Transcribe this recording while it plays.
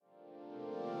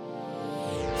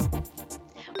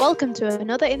Welcome to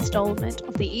another installment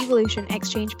of the Evolution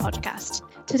Exchange podcast.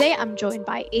 Today I'm joined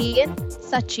by Ian,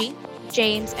 Sachi,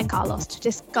 James and Carlos to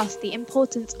discuss the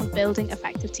importance of building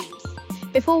effective teams.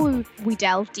 Before we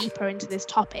delve deeper into this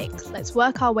topic, let's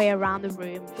work our way around the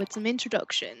room with some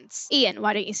introductions. Ian,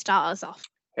 why don't you start us off?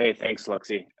 Hey, thanks,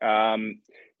 Luxie.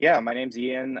 My name's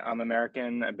Ian. I'm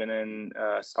American. I've been in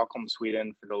Stockholm,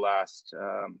 Sweden for the last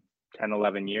 10,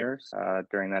 11 years.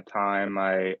 During that time,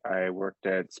 I worked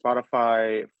at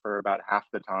Spotify for about half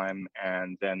the time,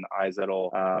 and then iZettle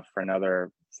for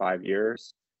another 5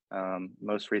 years.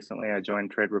 Most recently, I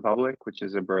joined Trade Republic, which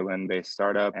is a Berlin-based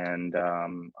startup, and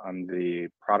I'm the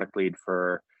product lead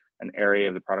for an area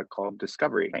of the product called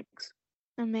Discovery. Thanks.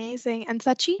 Amazing. And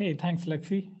Sachi? Hey, thanks,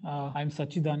 Lexi. I'm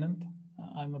Sachi Danand.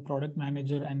 I'm a product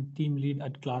manager and team lead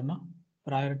at Klarna.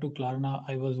 Prior to Klarna,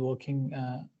 I was working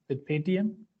with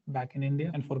Paytm back in India.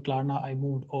 And for Klarna, I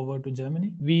moved over to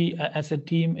Germany. We, as a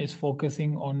team, is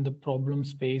focusing on the problem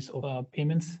space of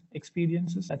payments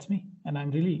experiences. That's me. And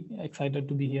I'm really excited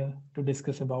to be here to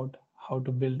discuss about how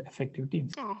to build effective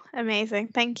teams. Oh, amazing.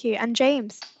 Thank you. And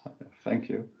James? Thank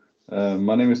you.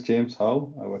 My name is James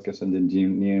Howe. I work as an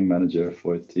engineering manager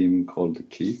for a team called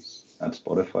Keys at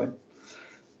Spotify.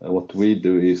 What we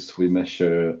do is we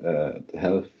measure the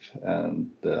health and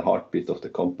the heartbeat of the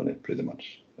company, pretty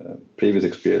much. Previous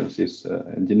experience is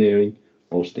engineering,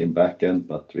 mostly in backend,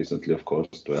 but recently, of course,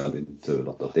 dwelled into a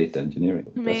lot of data engineering.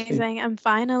 Amazing. And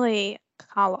finally,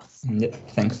 Carlos. Yeah,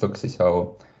 thanks, Luxie.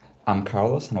 So I'm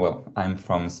Carlos, and I'm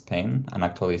from Spain. I'm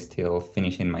actually still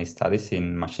finishing my studies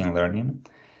in machine learning.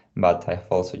 But I've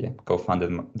also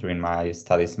co-founded during my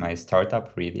studies my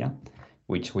startup, Ridia,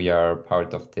 which we are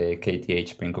part of the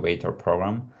KTH Incubator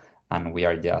program. And we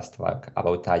are just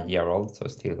about a year old, so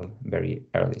still very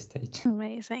early stage.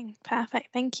 Amazing.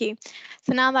 Perfect. Thank you.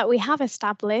 So now that we have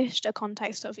established a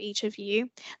context of each of you,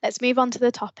 let's move on to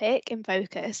the topic in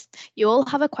focus. You all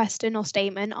have a question or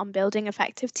statement on building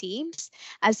effective teams.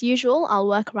 As usual, I'll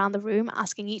work around the room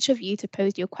asking each of you to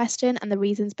pose your question and the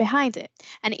reasons behind it.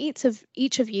 And each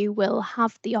of you will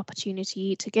have the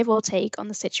opportunity to give or take on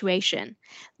the situation.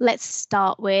 Let's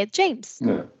start with James.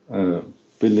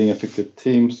 Building effective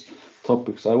teams.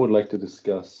 Topics I would like to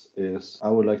discuss is I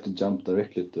would like to jump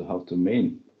directly to how to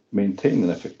maintain an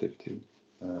effective team.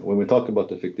 When we talk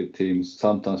about effective teams,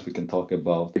 sometimes we can talk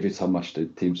about if it's how much the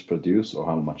teams produce or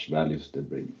how much values they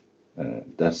bring.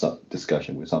 That's a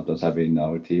discussion we sometimes have in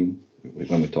our team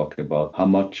when we talk about how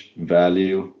much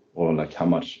value or how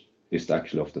much is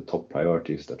actually of the top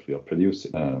priorities that we are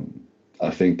producing. I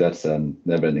think that's a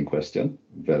never-ending question,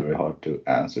 very hard to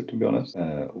answer, to be honest.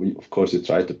 Of course, you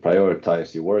try to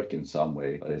prioritize your work in some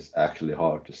way, but it's actually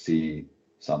hard to see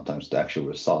sometimes the actual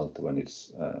result when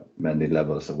it's many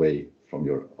levels away from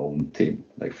your own team.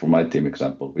 Like for my team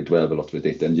example, we dwell a lot with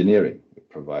data engineering. We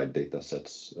provide data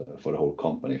sets for the whole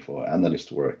company for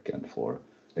analyst work and for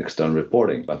external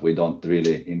reporting, but we don't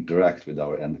really interact with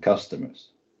our end customers.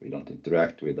 We don't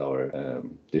interact with our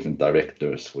different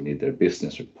directors who need their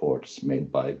business reports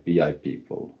made by BI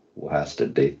people who has their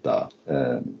data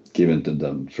given to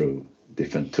them through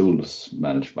different tools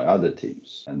managed by other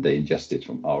teams, and they ingest it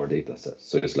from our data sets.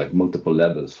 So it's like multiple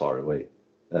levels away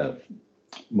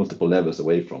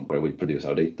from where we produce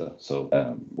our data. So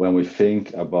when we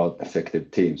think about effective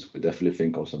teams, we definitely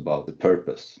think also about the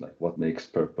purpose, like what makes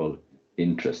people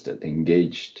interested,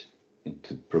 engaged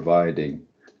into providing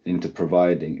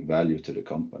value to the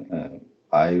company.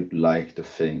 I like to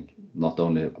think not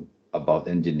only about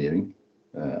engineering,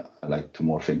 I like to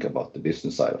more think about the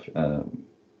business side of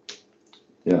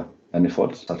it. Any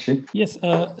thoughts, Sachi? Yes,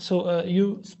 so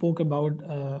you spoke about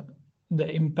the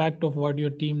impact of what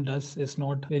your team does is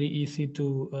not very easy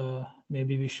to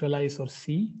maybe visualize or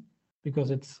see because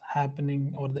it's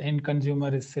happening or the end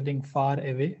consumer is sitting far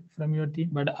away from your team.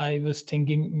 But I was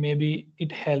thinking maybe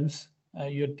it helps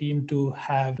your team to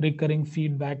have recurring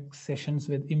feedback sessions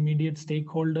with immediate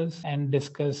stakeholders and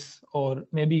discuss, or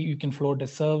maybe you can float a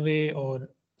survey or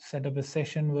set up a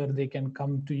session where they can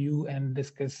come to you and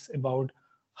discuss about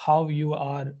how you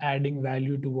are adding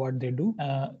value to what they do.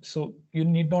 So you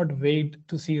need not wait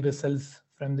to see results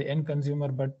from the end consumer,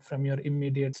 but from your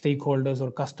immediate stakeholders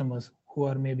or customers who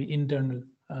are maybe internal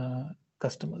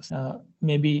customers.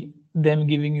 Maybe them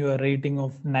giving you a rating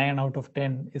of 9 out of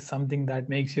 10 is something that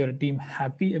makes your team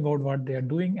happy about what they are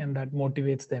doing and that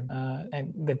motivates them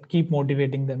and that keep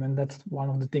motivating them. And that's one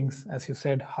of the things, as you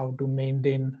said, how to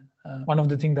maintain, one of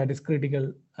the things that is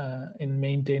critical in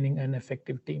maintaining an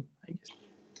effective team, I guess.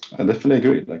 I definitely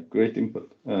agree, great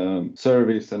input.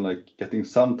 Surveys and getting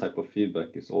some type of feedback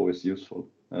is always useful.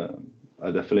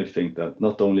 I definitely think that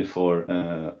not only for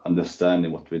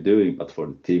understanding what we're doing, but for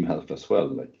the team health as well,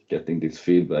 like getting this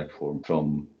feedback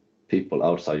from people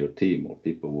outside your team or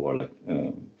people who are like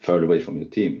further away from your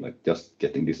team, like just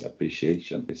getting this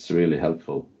appreciation. It's really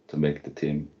helpful to make the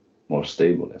team more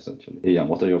stable, essentially. Ian,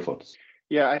 what are your thoughts?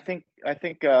 Yeah, I think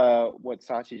what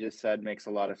Sachi just said makes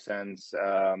a lot of sense,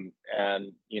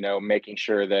 and making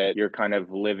sure that you're kind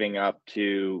of living up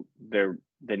to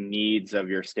the needs of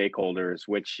your stakeholders,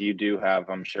 which you do have,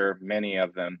 I'm sure, many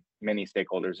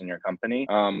stakeholders in your company.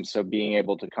 So being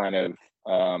able to kind of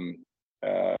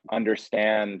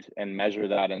understand and measure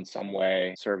that in some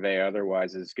way, survey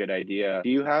otherwise, is a good idea. Do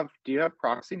you have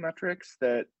proxy metrics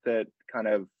that kind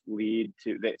of lead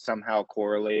to, that somehow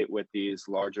correlate with these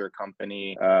larger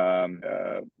company,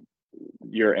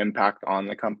 your impact on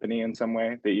the company in some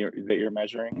way that you're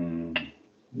measuring?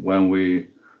 When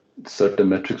certain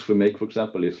metrics we make, for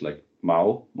example, is like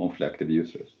MAU, monthly active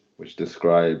users, which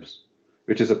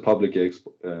is a publicly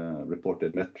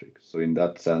reported metric. So in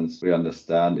that sense, we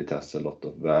understand it has a lot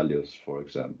of values, for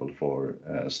example, for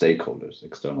stakeholders,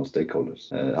 external stakeholders,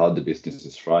 how the business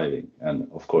is thriving. And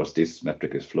of course, this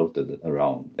metric is floated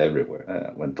around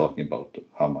everywhere when talking about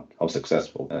how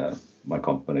successful my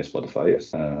company Spotify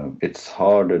is. It's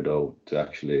harder though to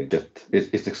actually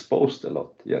it's exposed a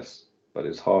lot, yes, but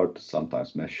it's hard to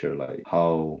sometimes measure like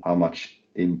how much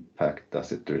impact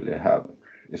does it really have.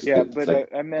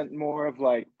 I meant more of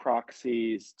like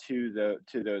proxies to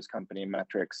those company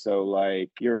metrics. So like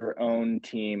your own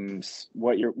teams,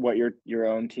 what your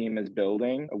own team is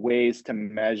building, ways to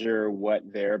measure what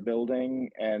they're building,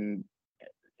 and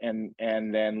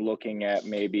then looking at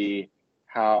maybe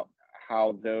how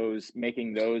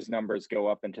making those numbers go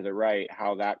up and to the right,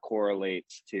 how that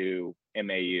correlates to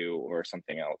MAU or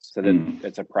something else, so that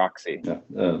it's a proxy.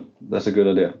 Yeah, that's a good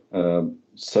idea.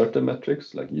 Certain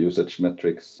metrics like usage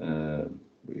metrics,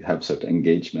 we have certain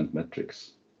engagement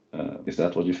metrics. Is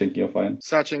that what you're thinking of, Ian?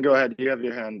 Sachin, go ahead. You have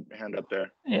your hand up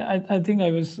there. Yeah, I think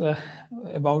I was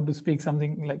about to speak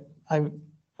something like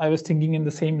I was thinking in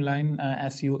the same line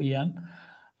as you, Ian.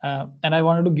 And I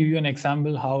wanted to give you an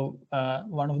example how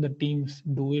one of the teams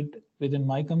do it within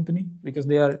my company, because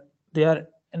they are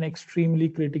an extremely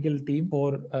critical team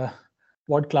for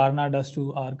what Klarna does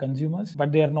to our consumers,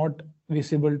 but they are not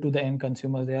visible to the end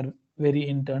consumers. They are very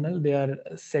internal. They are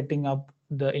setting up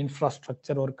the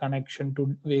infrastructure or connection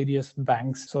to various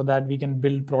banks so that we can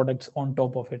build products on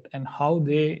top of it. And how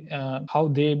they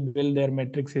build their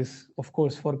metrics is, of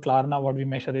course, for Klarna, what we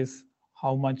measure is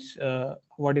how much,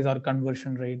 what is our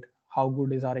conversion rate, how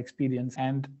good is our experience,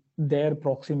 and their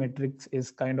proxy metrics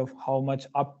is kind of how much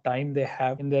uptime they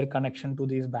have in their connection to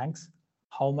these banks,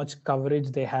 how much coverage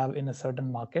they have in a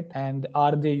certain market, and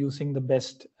are they using the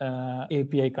best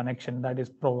API connection that is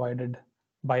provided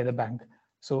by the bank.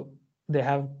 So they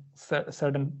have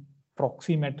certain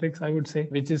proxy metrics, I would say,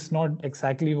 which is not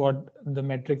exactly what the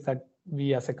metrics that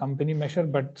we as a company measure,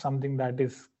 but something that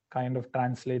is kind of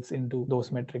translates into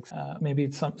those metrics.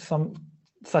 Maybe some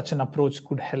such an approach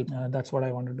could help. That's what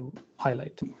I wanted to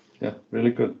highlight. Yeah,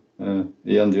 really good.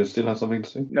 Ian, do you still have something to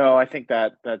say? No, I think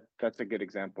that's a good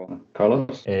example.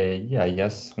 Carlos? Yeah, I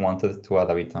just wanted to add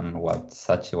a bit on what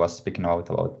Sachi was speaking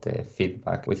about the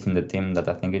feedback within the team, that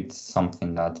I think it's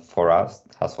something that for us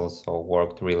has also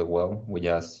worked really well. We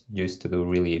just used to do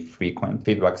really frequent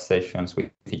feedback sessions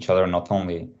with each other, not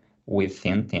only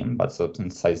within team, but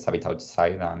sometimes a bit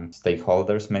outside and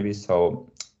stakeholders maybe.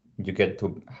 So you get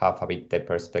to have a bit the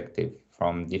perspective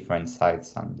from different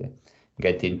sides and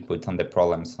get input on the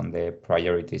problems, on the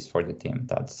priorities for the team.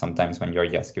 That sometimes when you're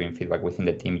just giving feedback within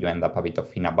the team, you end up a bit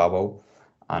of in a bubble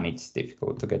and it's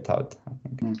difficult to get out, I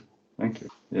think. Thank you.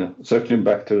 Yeah, circling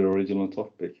back to the original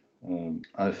topic,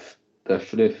 I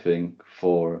definitely think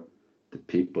for the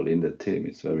people in the team,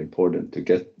 it's very important to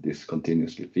get this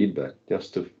continuously feedback,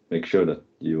 just to make sure that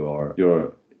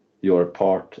you're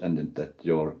part and that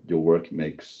your work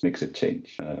makes a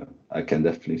change. I can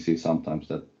definitely see sometimes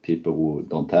that people who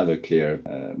don't have a clear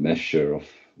measure of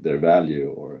their value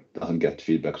or doesn't get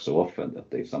feedback so often,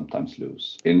 that they sometimes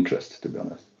lose interest, to be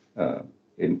honest.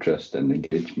 Interest and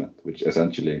engagement, which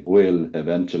essentially will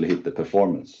eventually hit the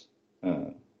performance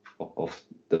of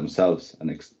themselves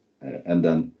and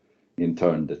then in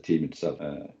turn the team itself.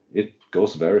 It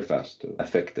goes very fast to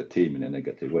affect the team in a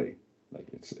negative way. Like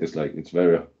it's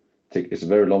a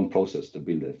very long process to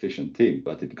build an efficient team,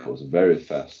 but it goes very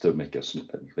fast to make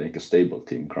a stable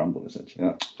team crumble, essentially.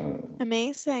 Yeah.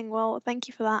 Amazing. Well, thank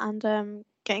you for that. And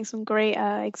getting some great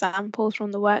examples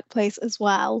from the workplace as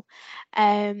well.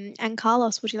 And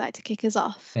Carlos, would you like to kick us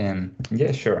off?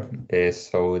 Yeah, sure.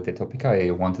 So the topic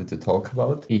I wanted to talk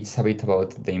about, it's a bit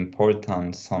about the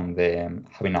importance on the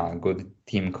having a good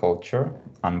team culture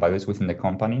and values within the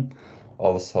company,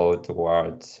 also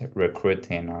towards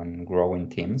recruiting and growing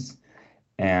teams.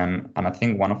 And I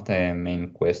think one of the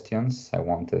main questions I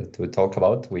wanted to talk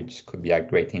about, which could be a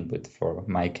great input for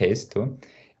my case too,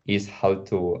 is how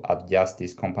to adjust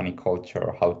this company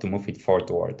culture, how to move it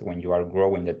forward when you are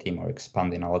growing the team or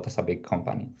expanding a lot as a big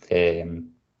company.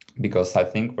 Because I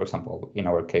think, for example, in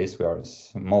our case, we are a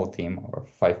small team or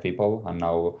 5 people, and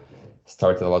now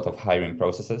started a lot of hiring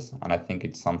processes. And I think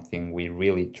it's something we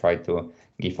really try to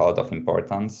give a lot of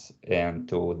importance and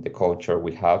to the culture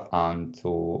we have, and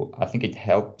to, I think it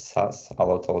helps us a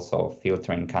lot also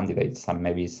filtering candidates. And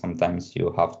maybe sometimes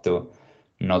you have to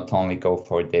not only go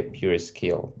for the pure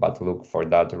skill, but look for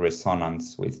that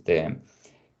resonance with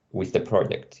the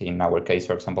project. In our case,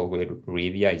 for example, with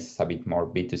Rivia, is a bit more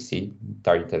B2C,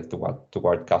 targeted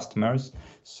toward customers.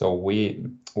 So we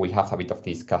have a bit of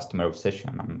this customer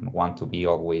obsession and want to be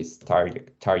always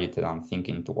targeted and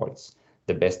thinking towards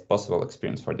the best possible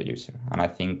experience for the user. And I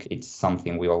think it's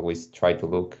something we always try to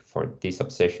look for, this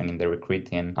obsession in the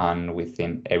recruiting and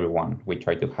within everyone we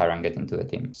try to hire and get into the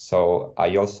team. So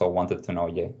I also wanted to know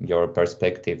your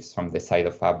perspectives from the side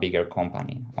of a bigger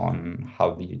company on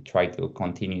how do you try to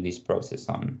continue this process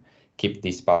on keep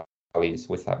these values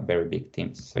with a very big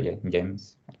teams. So yeah,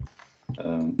 James.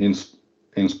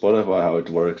 In Spotify, how it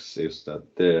works is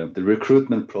that the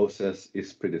recruitment process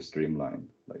is pretty streamlined.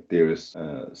 Like there is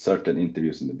certain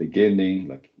interviews in the beginning,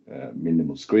 like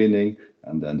minimal screening,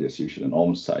 and then there's usually an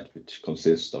on-site which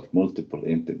consists of multiple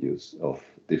interviews of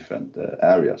different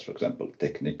areas, for example,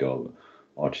 technical,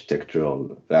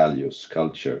 architectural, values,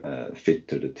 culture, fit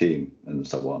to the team, and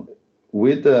so on.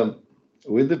 With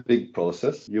the big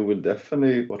process, you will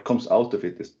definitely, what comes out of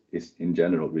it is in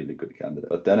general really good candidate.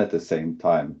 But then at the same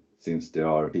time, since there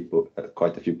are people,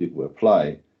 quite a few people who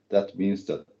apply, that means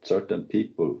that certain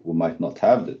people who might not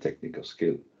have the technical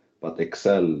skill, but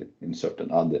excel in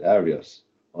certain other areas,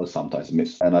 are sometimes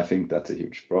missed. And I think that's a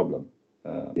huge problem.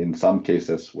 In some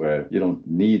cases where you don't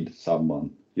need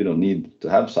to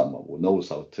have someone who knows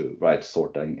how to write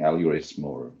sorting algorithm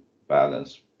or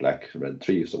balance black red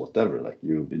trees or whatever. Like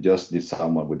you just need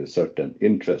someone with a certain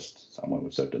interest, someone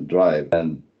with certain drive,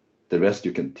 and the rest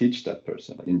you can teach that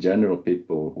person. In general,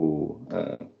 people who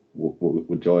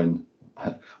would join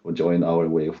our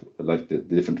way of, like the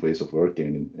different ways of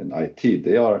working in IT,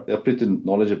 they are pretty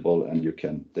knowledgeable,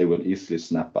 and they will easily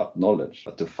snap up knowledge.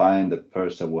 But to find a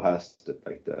person who has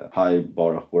the high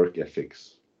bar of work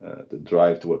ethics, the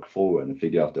drive to work forward and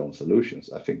figure out their own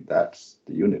solutions, I think that's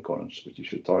the unicorns which you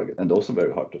should target. And also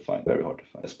very hard to find,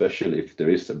 especially if there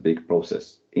is a big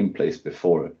process in place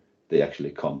before they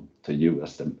actually come to you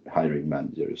as the hiring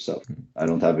manager yourself. I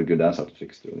don't have a good answer to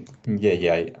fix, really.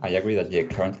 Yeah, I agree that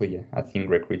currently, I think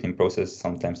recruiting process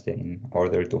sometimes in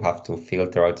order to have to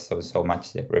filter out so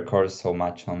much, records so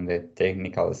much on the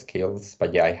technical skills.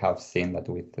 But I have seen that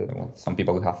with some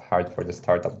people who have hired for the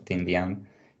startup, in the end,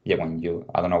 when you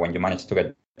manage to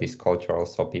get this culture,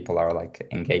 also people are like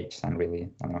engaged and really,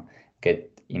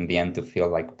 get in the end to feel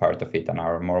like part of it and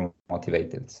are more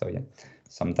motivated. So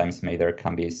sometimes maybe there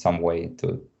can be some way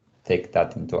to take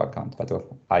that into account. But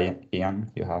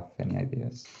Ian, you have any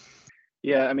ideas?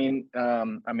 Yeah, I mean,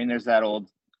 there's that old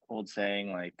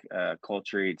saying like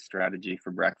culture eats strategy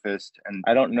for breakfast, and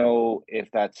I don't know if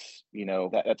that's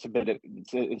that's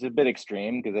it's a bit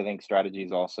extreme, because I think strategy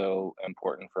is also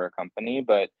important for a company,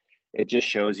 but it just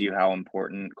shows you how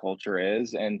important culture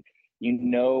is. And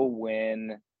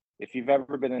when, if you've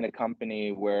ever been in a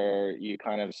company where you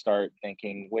kind of start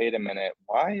thinking, wait a minute,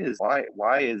 why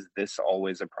is this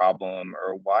always a problem,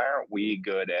 or why aren't we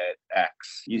good at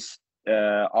X?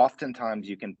 Oftentimes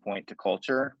you can point to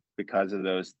culture because of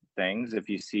those things. If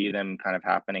you see them kind of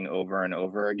happening over and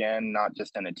over again, not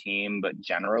just in a team, but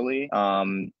generally,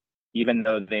 even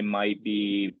though they might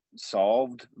be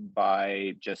solved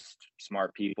by just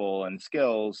smart people and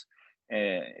skills,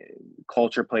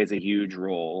 culture plays a huge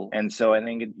role. And so I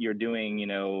think you're doing,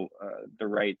 the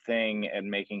right thing and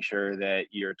making sure that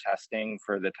you're testing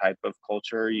for the type of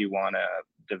culture you want to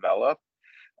develop.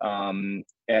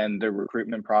 And the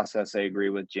recruitment process, I agree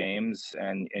with James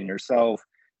and yourself,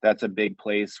 that's a big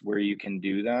place where you can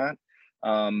do that.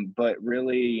 But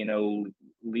really,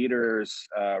 leaders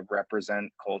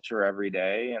represent culture every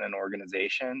day in an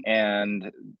organization,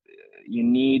 and you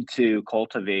need to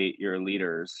cultivate your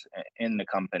leaders in the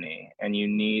company, and you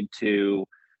need to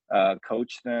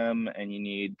coach them, and you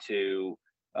need to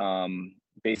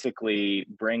basically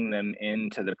bring them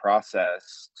into the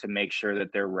process to make sure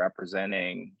that they're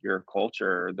representing your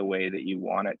culture the way that you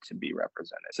want it to be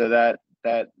represented. So that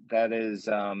is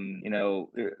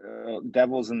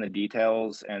devil's in the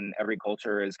details, and every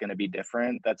culture is going to be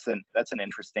different. That's an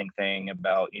interesting thing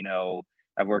about,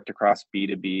 I've worked across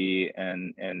B2B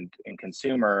and in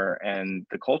consumer, and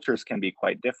the cultures can be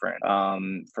quite different.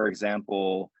 For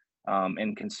example,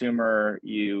 in consumer,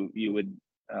 you would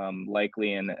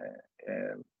likely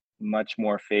much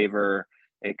more favor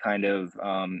a kind of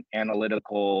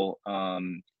analytical,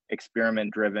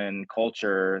 experiment-driven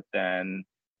culture than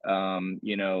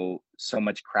so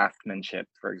much craftsmanship,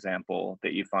 for example,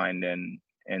 that you find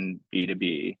in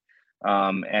B2B.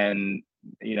 And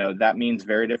that means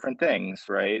very different things,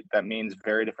 right? That means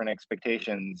very different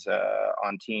expectations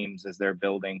on teams as they're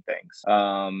building things.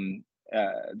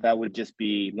 That would just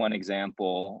be one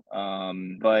example.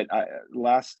 But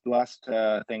last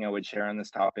thing I would share on this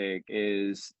topic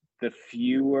is the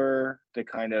fewer the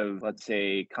kind of, let's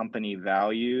say, company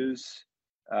values,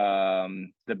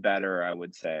 the better, I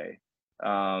would say.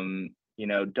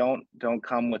 Don't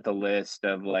come with a list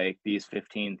of like these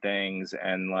 15 things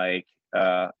and like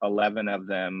 11 of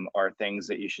them are things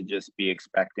that you should just be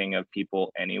expecting of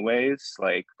people anyways.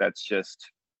 Like that's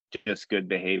just good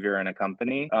behavior in a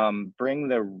company. Bring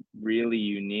the really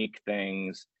unique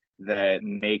things that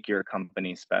make your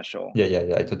company special.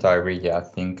 Yeah, I totally agree. Yeah, I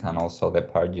think, and also the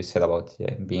part you said about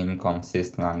being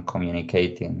consistent and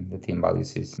communicating the team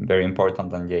values is very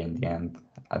important. And in the end,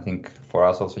 I think for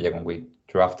us also, when we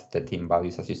draft the team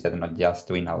values, as you said, not just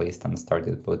doing a list and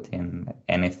started putting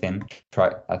anything.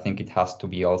 I think it has to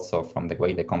be also from the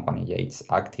way the company is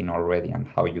acting already and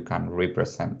how you can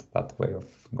represent that way of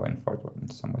going forward in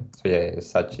some way. So it's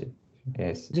such it.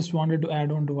 Yes. Just wanted to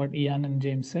add on to what Ian and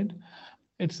James said.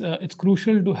 It's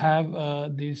crucial to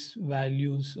have these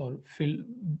values or to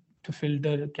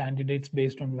filter candidates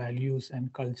based on values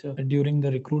and culture during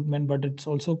the recruitment, but it's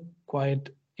also quite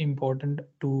important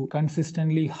to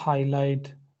consistently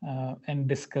highlight and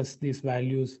discuss these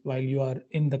values while you are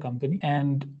in the company.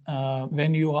 And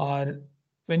when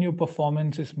your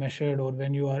performance is measured or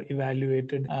when you are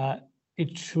evaluated,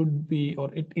 it should be,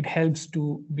 or it helps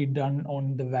to be done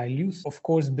on the values. Of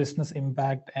course, business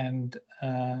impact and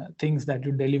things that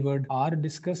you delivered are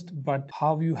discussed, but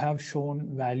how you have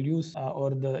shown values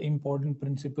or the important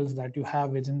principles that you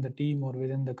have within the team or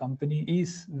within the company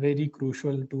is very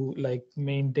crucial to like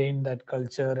maintain that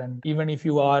culture. And even if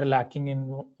you are lacking in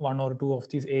one or two of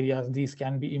these areas, these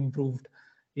can be improved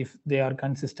if they are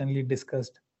consistently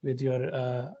discussed with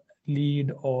your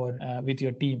lead or with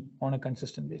your team on a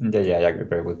consistent basis. Yeah, I agree.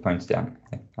 Very good points. Yeah,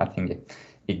 I think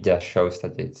it just shows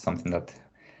that it's something that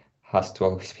has to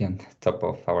always be on the top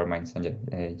of our minds.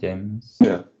 And James?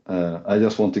 Yeah, I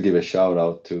just want to give a shout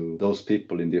out to those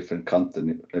people in different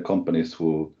companies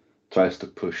who tries to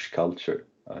push culture.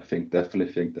 I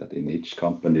definitely think that in each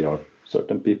company are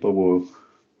certain people who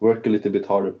work a little bit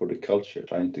harder for the culture,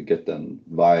 trying to get a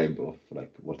vibe of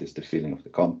like what is the feeling of the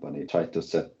company, try to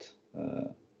set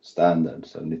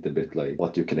standards a little bit like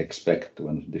what you can expect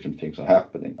when different things are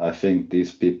happening. I think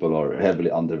these people are heavily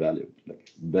undervalued,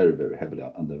 like very, very heavily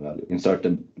undervalued. In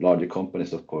certain larger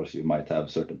companies, of course, you might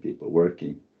have certain people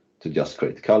working to just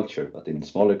create culture, but in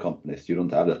smaller companies, you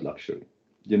don't have that luxury.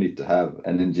 You need to have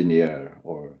an engineer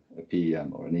or a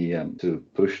PM or an EM to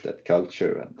push that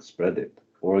culture and spread it,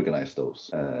 organize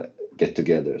those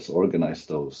get-togethers, organize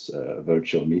those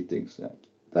virtual meetings.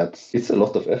 Yeah. It's a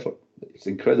lot of effort. It's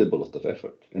incredible lot of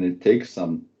effort, and it takes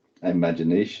some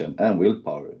imagination and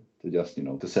willpower to just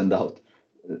to send out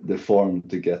the form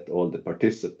to get all the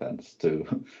participants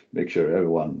to make sure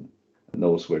everyone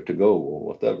knows where to go or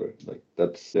whatever. Like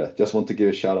just want to give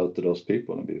a shout out to those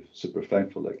people and be super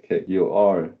thankful. Like, hey, you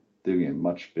are doing a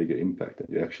much bigger impact than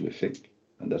you actually think,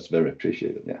 and that's very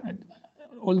appreciated. Yeah.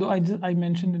 Although I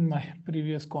mentioned in my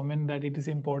previous comment that it is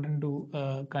important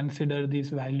to consider these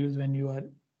values when you are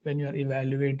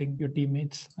evaluating your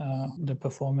teammates, the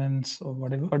performance or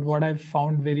whatever. But what I've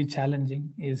found very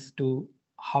challenging is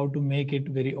how to make it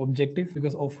very objective,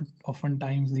 because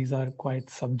oftentimes these are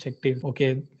quite subjective.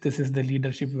 Okay, this is the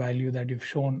leadership value that you've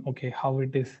shown. Okay, how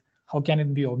can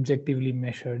it be objectively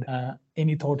measured?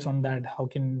 Any thoughts on that? How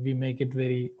can we make it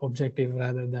very objective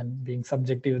rather than being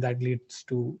subjective that leads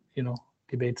to,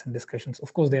 debates and discussions?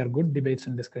 Of course, they are good debates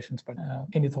and discussions, but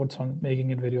any thoughts on making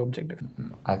it very objective?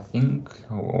 I think,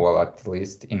 well, at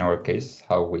least in our case,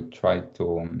 how we try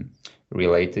to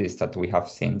related is that we have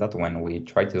seen that when we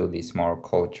try to do these more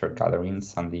culture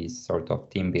gatherings and these sort of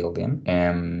team building,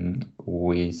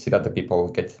 we see that the people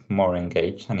get more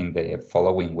engaged, and in the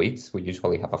following weeks we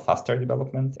usually have a faster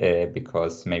development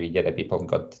because maybe the people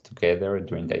got together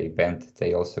during the event.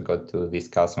 They also got to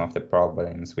discuss some of the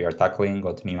problems we are tackling,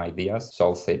 got new ideas. So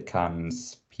also it can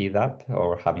speed up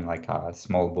or having like a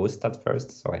small boost at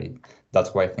first. So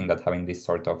that's why I think that having this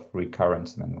sort of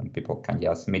recurrence when people can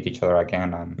just meet each other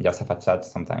again and just have a chat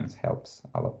sometimes helps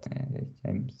a lot.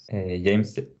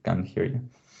 James can hear you.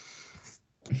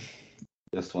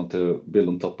 Just want to build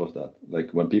on top of that.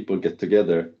 Like when people get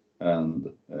together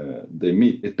and they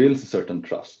meet, it builds a certain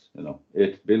trust.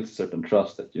 It builds a certain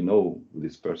trust that who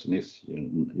this person is.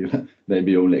 You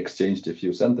maybe only exchanged a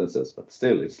few sentences, but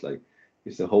still,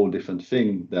 it's a whole different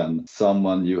thing than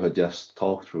someone you had just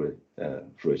talked through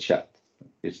a chat.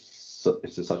 It's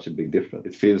such a big difference.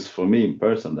 It feels for me in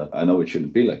person that I know it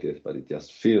shouldn't be like this, but it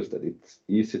just feels that it's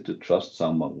easy to trust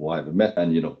someone who I've met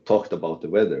and talked about the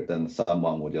weather. Then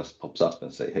someone will just pops up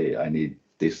and say, "Hey, I need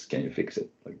this. Can you fix it?"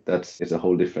 Like it's a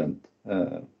whole different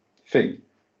thing.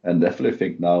 And definitely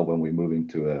think now when we're moving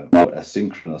to a more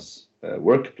asynchronous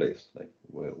workplace, like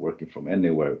we're working from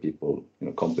anywhere, people,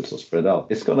 companies are spread out.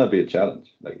 It's gonna be a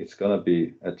challenge. Like it's gonna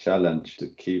be a challenge to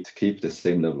keep the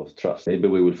same level of trust. Maybe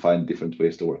we will find different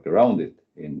ways to work around it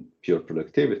in pure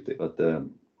productivity, but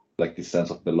like this sense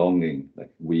of belonging,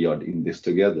 like we are in this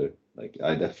together. Like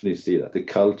I definitely see that the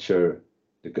culture,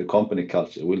 the company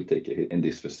culture, will take a hit in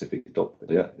this specific topic.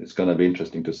 Yeah, it's gonna be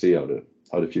interesting to see how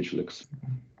the future looks.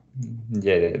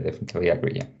 Yeah, definitely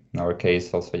agree. Yeah. In our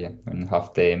case also, when you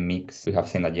have the mix, we have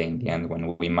seen that in the end,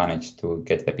 when we manage to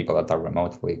get the people that are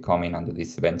remotely coming and do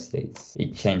these event dates,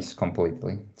 it changes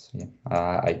completely. So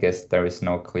I guess there is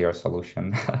no clear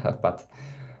solution, but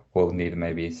we'll need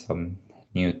maybe some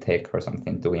new tech or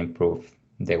something to improve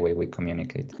the way we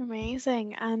communicate.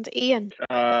 Amazing. And Ian?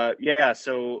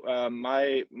 So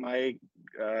my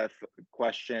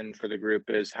question for the group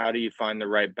is, how do you find the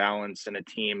right balance in a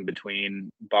team between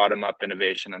bottom-up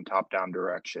innovation and top-down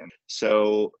direction?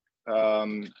 So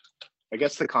I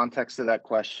guess the context of that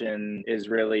question is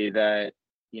really that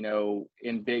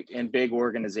in big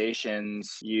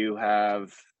organizations you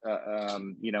have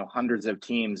hundreds of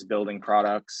teams building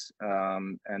products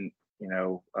and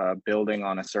building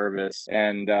on a service,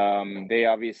 and they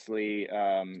obviously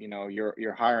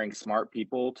you're hiring smart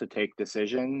people to take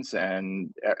decisions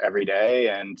and every day,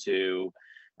 and to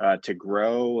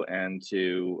grow and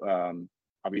to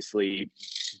obviously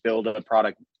build the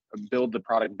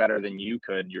product better than you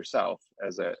could yourself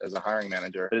as a hiring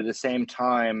manager. But at the same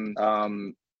time,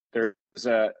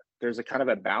 there's a kind of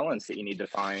a balance that you need to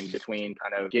find between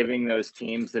kind of giving those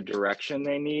teams the direction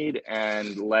they need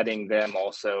and letting them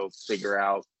also figure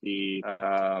out the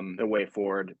way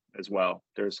forward as well.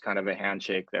 There's kind of a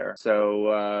handshake there.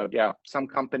 So some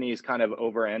companies kind of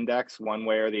over-index one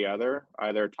way or the other,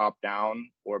 either top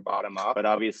down or bottom up. But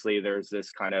obviously there's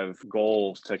this kind of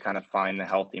goal to kind of find the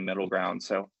healthy middle ground.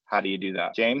 So how do you do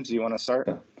that? James, do you want to start?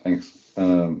 Yeah, thanks.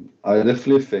 I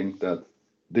definitely think that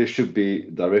there should be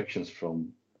directions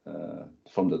from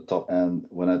the top, and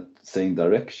when I'm saying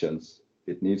directions,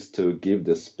 it needs to give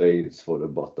the space for the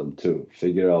bottom to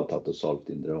figure out how to solve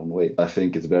it in their own way. I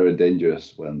think it's very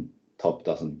dangerous when top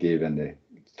doesn't give any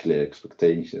clear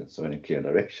expectations or any clear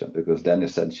direction, because then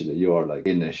essentially you are like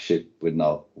in a ship with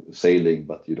now sailing,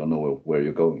 but you don't know where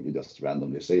you're going. You're just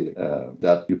randomly sailing.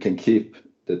 That you can keep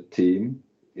the team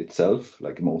itself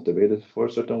like motivated for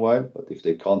a certain while, but if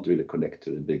they can't really connect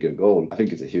to the bigger goal, I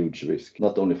think it's a huge risk,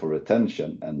 not only for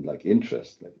retention and like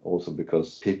interest, like also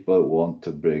because people want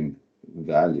to bring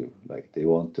value, like they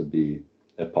want to be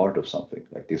a part of something,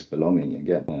 like this belonging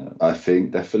again. I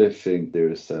definitely think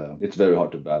there's it's very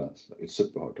hard to balance. Like, it's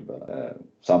super hard to balance.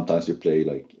 Sometimes you play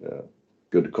like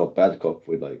good cop, bad cop,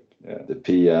 with like the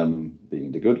PM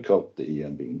being the good cop, the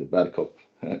EM being the bad cop,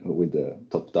 with the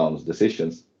top-down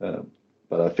decisions.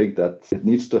 But I think that it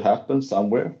needs to happen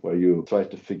somewhere where you try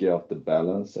to figure out the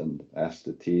balance, and as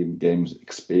the team gains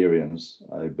experience,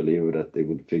 I believe that they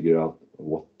would figure out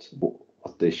what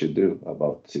they should do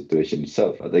about the situation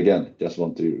itself. But again, just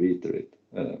want to reiterate,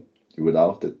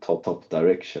 without the top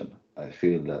direction, I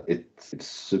feel that it's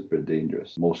super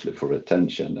dangerous, mostly for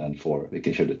retention and for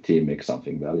making sure the team makes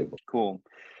something valuable. Cool.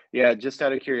 Yeah, just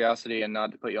out of curiosity, and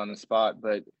not to put you on the spot,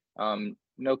 but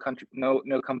no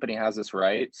company has this,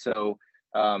 right? So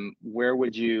where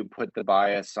would you put the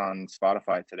bias on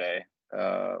Spotify today?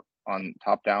 On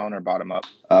top down or bottom up?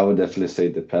 I would definitely say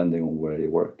depending on where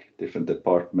you work. Different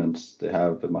departments, they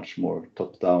have a much more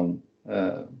top down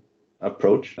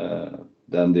approach.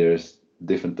 Then there's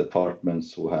different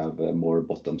departments who have a more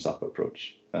bottoms-up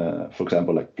approach. For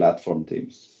example, like platform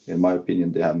teams. In my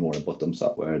opinion, they have more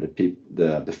bottoms-up, where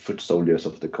the foot soldiers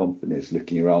of the company is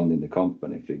looking around in the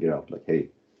company, figure out like, hey,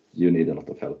 you need a lot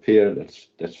of help here.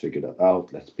 Let's figure that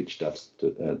out. Let's pitch that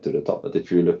to the top. But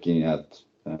if you're looking at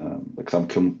like some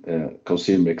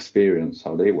consumer experience,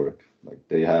 how they work, like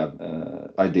they have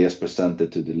ideas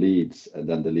presented to the leads, and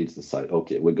then the leads decide,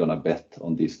 okay, we're gonna bet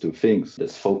on these two things.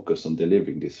 Let's focus on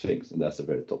delivering these things, and that's a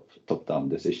very top-down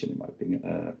decision, in my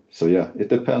opinion. So yeah, it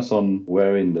depends on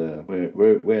where in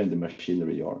the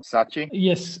machinery you are. Sachi?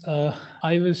 Yes,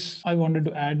 I wanted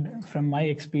to add from my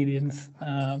experience.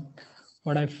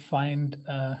 What I find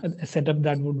a setup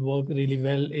that would work really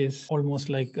well is almost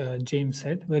like James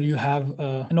said, where you have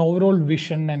an overall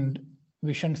vision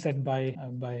set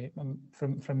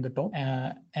from the top,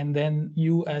 and then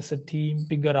you as a team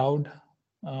figure out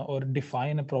or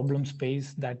define a problem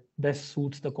space that best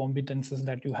suits the competences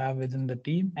that you have within the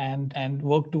team, and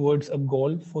work towards a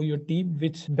goal for your team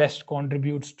which best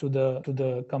contributes to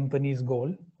the company's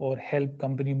goal or help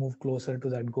company move closer to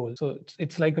that goal. So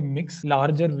it's like a mix.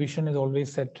 Larger vision is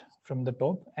always set from the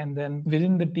top, and then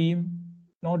within the team,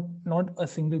 not a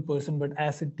single person, but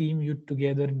as a team, you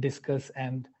together discuss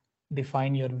and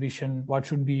define your vision, what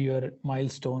should be your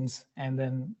milestones, and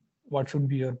then what should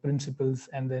be your principles,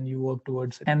 and then you work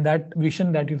towards it. And that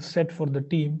vision that you've set for the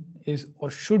team is or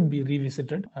should be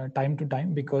revisited time to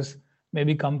time, because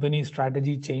maybe company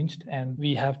strategy changed and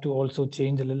we have to also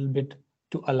change a little bit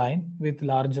to align with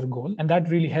larger goal. And that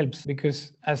really helps,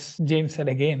 because as James said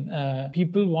again,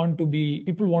 people want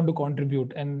to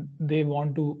contribute and they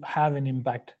want to have an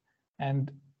impact.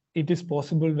 And it is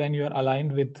possible when you are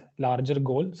aligned with larger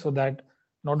goals, so that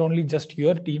not only just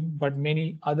your team, but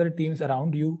many other teams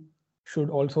around you should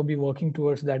also be working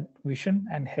towards that vision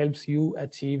and helps you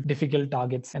achieve difficult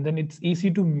targets. And then it's easy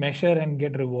to measure and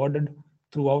get rewarded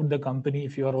throughout the company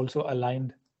if you are also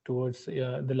aligned towards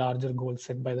the larger goals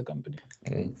set by the company.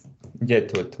 Okay. Yeah,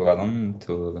 to add on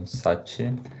to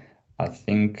Sachi, I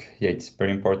think it's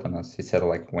very important, as he said,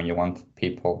 like when you want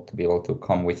people to be able to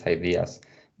come with ideas,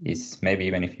 is maybe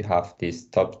even if you have this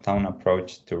top-down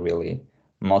approach to really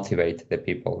motivate the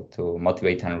people, to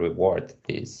motivate and reward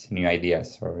these new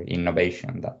ideas or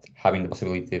innovation, that having the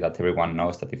possibility that everyone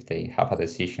knows that if they have a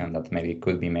decision that maybe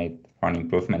could be made for an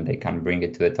improvement, they can bring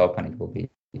it to the top and it will be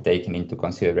taken into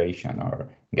consideration or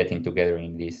getting together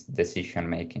in this decision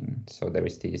making. So there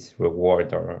is this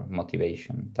reward or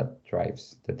motivation that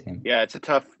drives the team. Yeah, it's a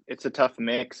tough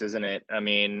mix, isn't it? I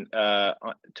mean,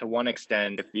 to one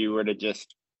extent, if you were to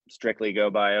just strictly go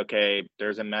by, okay,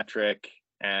 there's a metric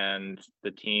and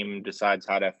the team decides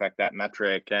how to affect that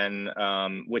metric, then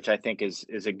which I think is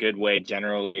a good way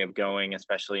generally of going,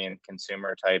 especially in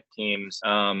consumer type teams.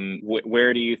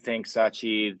 Where do you think,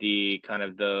 Sachi, the kind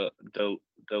of the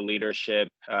leadership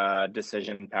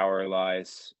decision power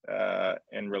lies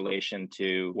in relation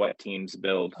to what teams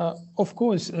build? Of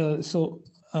course. So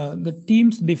the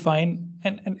teams define,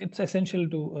 and it's essential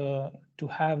to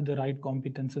have the right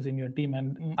competences in your team.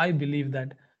 And I believe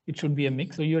that it should be a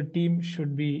mix. So your team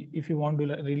should be, if you want to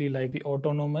really like be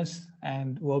autonomous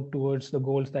and work towards the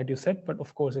goals that you set, but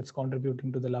of course it's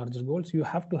contributing to the larger goals, you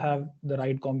have to have the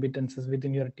right competences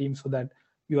within your team so that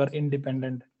you are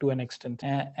independent to an extent.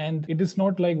 And it is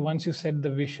not like once you set the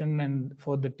vision and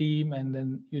for the team and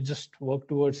then you just work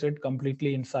towards it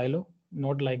completely in silo.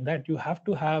 Not like that. You have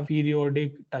to have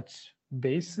periodic touch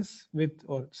bases with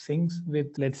or syncs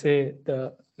with, let's say,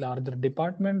 the larger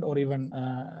department, or even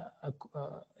at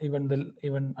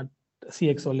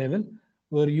CXO level,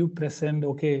 where you present,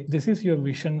 okay, this is your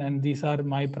vision and these are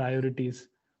my priorities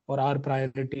or our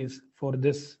priorities for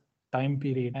this time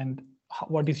period, and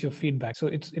what is your feedback? So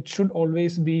it should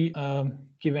always be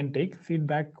give and take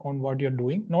feedback on what you're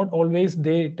doing. Not always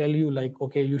they tell you like,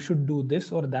 okay, you should do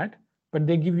this or that, but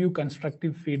they give you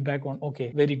constructive feedback on,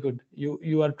 okay, very good,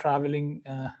 you are traveling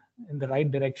in the right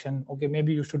direction. Okay,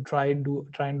 maybe you should try and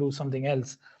do something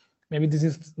else. Maybe this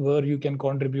is where you can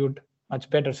contribute much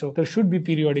better. So there should be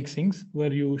periodic things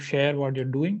where you share what you're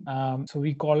doing. So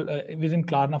we call within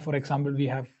Klarna, for example, we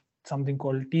have something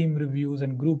called team reviews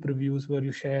and group reviews, where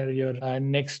you share your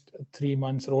next 3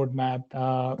 months roadmap,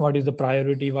 what is the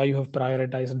priority, why you have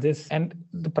prioritized this. And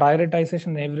the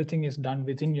prioritization, everything is done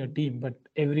within your team, but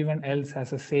everyone else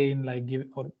has a say in like give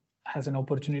or has an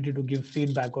opportunity to give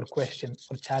feedback or question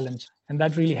or challenge. And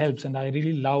that really helps. And I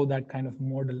really love that kind of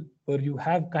model where you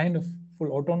have kind of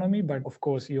full autonomy, but of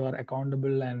course you are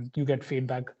accountable and you get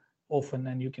feedback often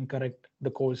and you can correct the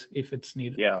course if it's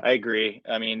needed. Yeah, I agree.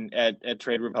 I mean, at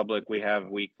Trade Republic, we have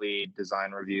weekly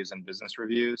design reviews and business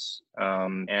reviews.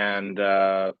 And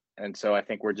And so I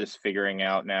think we're just figuring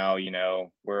out now,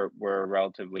 we're a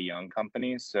relatively young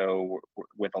company, so we're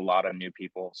with a lot of new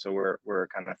people. So we're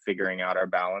kind of figuring out our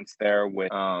balance there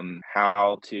with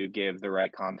how to give the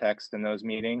right context in those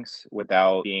meetings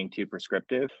without being too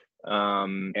prescriptive.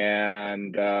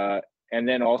 And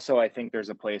then also, I think there's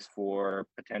a place for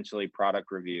potentially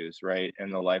product reviews, right, in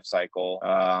the life cycle.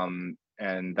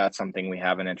 And that's something we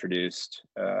haven't introduced.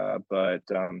 But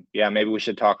maybe we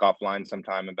should talk offline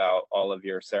sometime about all of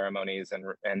your ceremonies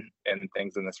and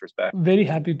things in this respect. Very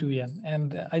happy to, Ian.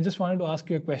 And I just wanted to ask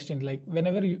you a question. Like,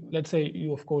 whenever you, let's say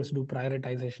you, of course, do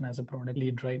prioritization as a product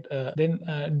lead, right? Then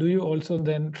do you also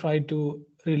then try to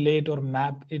relate or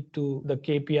map it to the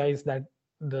KPIs that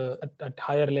at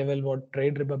higher level what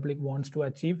Trade Republic wants to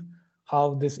achieve,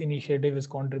 how this initiative is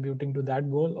contributing to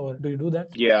that goal, or do you do that?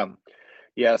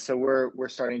 Yeah, so we're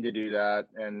starting to do that,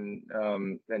 and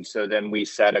so then we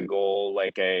set a goal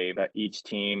like that each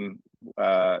team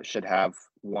should have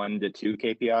 1 to 2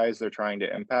 KPIs they're trying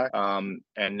to impact,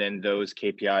 and then those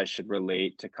KPIs should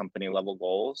relate to company level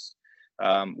goals.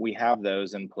 We have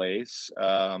those in place.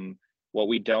 What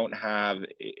we don't have,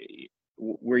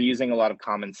 we're using a lot of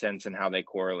common sense in how they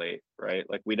correlate, right?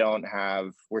 Like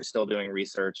we're still doing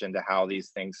research into how these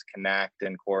things connect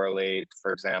and correlate.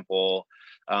 For example,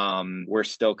 we're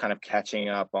still kind of catching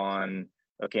up on,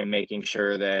 making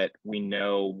sure that we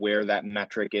know where that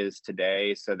metric is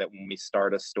today, so that when we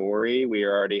start a story, we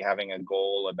are already having a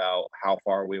goal about how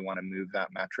far we want to move that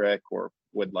metric or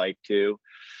would like to.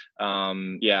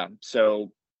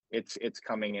 So it's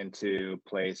coming into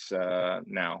place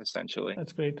now, essentially.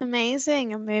 That's great.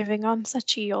 Amazing. And moving on,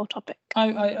 Sachi, your topic.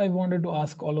 I wanted to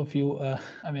ask all of you,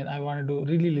 I wanted to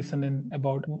really listen in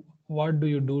about what do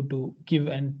you do to give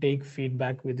and take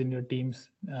feedback within your teams?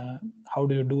 How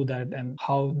do you do that? And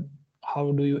how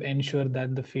do you ensure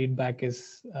that the feedback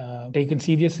is taken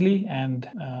seriously and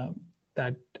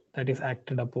that is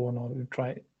acted upon, or you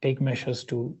take measures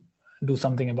to do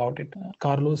something about it?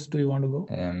 Carlos, do you want to go?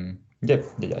 Yeah,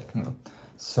 I can go.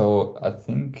 So I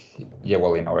think,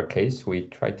 in our case, we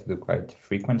try to do quite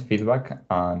frequent feedback.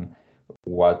 On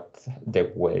what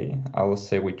the way I will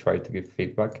say we try to give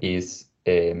feedback is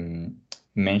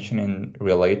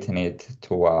relating it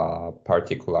to a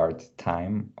particular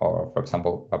time, or for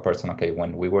example, a person,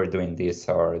 when we were doing this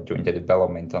or during the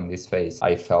development on this phase,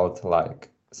 I felt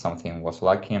like something was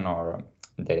lacking, or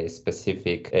the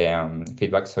specific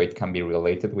feedback, so it can be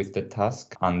related with the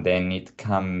task, and then it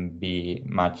can be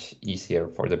much easier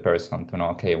for the person to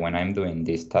know, when I'm doing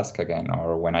this task again,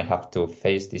 or when I have to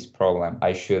face this problem,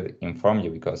 I should inform you,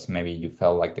 because maybe you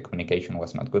felt like the communication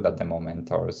was not good at the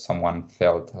moment, or someone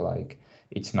felt like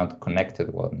it's not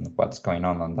connected with what's going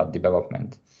on that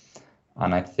development.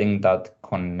 And I think that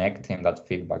connecting that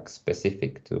feedback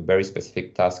specific to very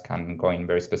specific task and going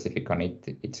very specific on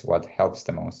it, it's what helps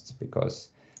the most, because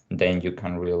then you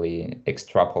can really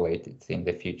extrapolate it in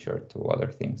the future to other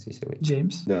things easily.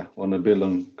 James? Yeah, I want to build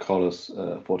on Carlos'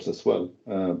 thoughts as well.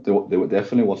 There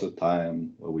definitely was a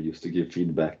time where we used to give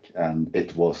feedback, and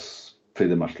it was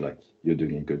pretty much like, you're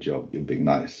doing a good job, you're being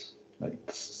nice.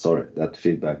 That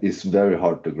feedback is very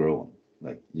hard to grow on.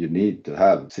 You need to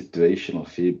have situational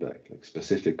feedback, like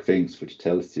specific things which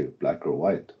tells you black or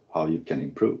white how you can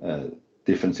improve.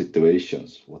 Different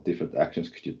situations, what different actions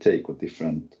could you take, what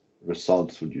different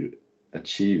results would you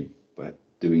achieve by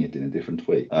doing it in a different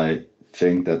way. I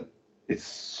think that it's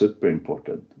super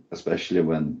important, especially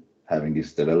when having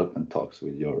these development talks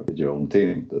with your own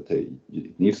team, that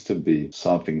it needs to be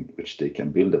something which they can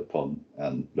build upon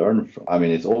and learn from.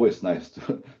 It's always nice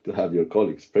to have your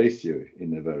colleagues praise you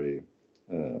in a very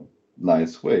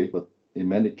nice way, but in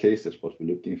many cases what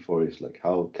we're looking for is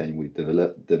how can we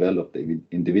develop the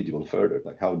individual further,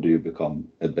 how do you become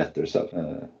a better self.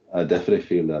 I definitely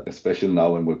feel that, especially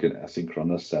now when working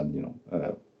asynchronous and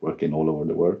working all over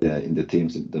the world in the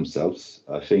teams themselves,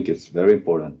 I think it's very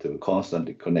important to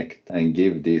constantly connect and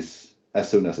give this as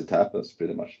soon as it happens,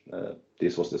 pretty much.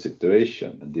 This was the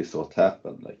situation and this what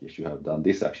happened. If you have done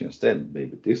this action instead,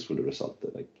 maybe this would result.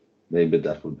 Maybe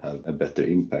that would have a better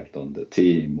impact on the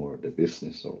team or the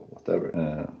business or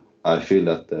whatever. I feel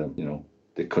that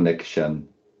the connection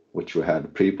which we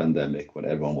had pre-pandemic, when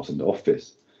everyone was in the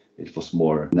office, it was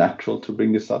more natural to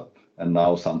bring this up. And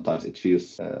now sometimes it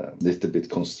feels a little bit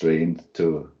constrained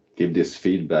to give this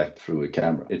feedback through a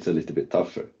camera. It's a little bit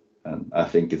tougher. And I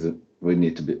think we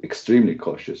need to be extremely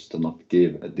cautious to not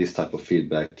give this type of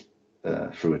feedback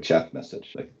through a chat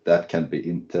message. That can be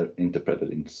interpreted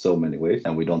in so many ways,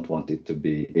 and we don't want it to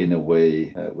be in a way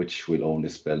which will only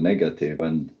spell negative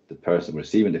when the person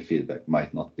receiving the feedback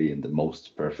might not be in the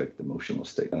most perfect emotional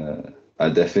state. I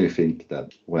definitely think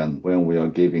that when we are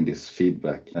giving this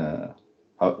feedback,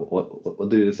 what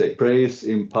do you say? Praise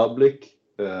in public.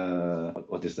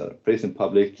 What is that? Praise in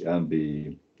public and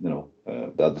the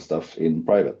the other stuff in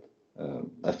private.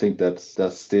 I think that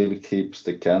still keeps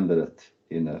the candidate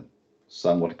in a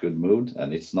somewhat good mood,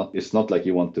 and it's not like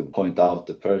you want to point out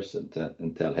the person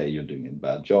and tell, hey, you're doing a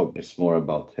bad job. It's more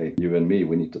about, hey, you and me,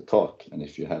 we need to talk, and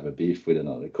if you have a beef with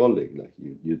another colleague, like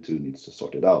you two needs to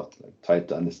sort it out. Like, try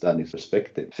to understand his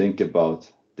perspective. Think about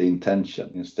the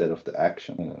intention instead of the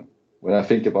action. When I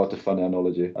think about the funny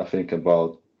analogy, I think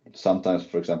about sometimes,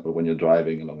 for example, when you're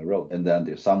driving along a road and then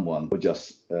there's someone who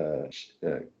just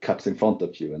cuts in front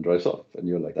of you and drives off, and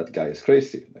you're like, that guy is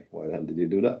crazy. Like, why the hell did you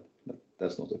do that?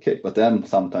 That's not okay. But then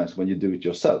sometimes when you do it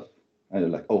yourself and you're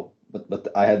like, oh, but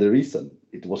I had a reason,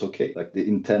 it was okay. Like the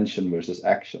intention versus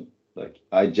action. Like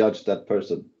I judged that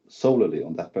person solely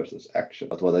on that person's action,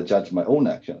 but what I judged my own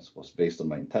actions was based on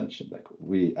my intention. Like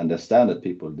we understand that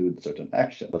people do certain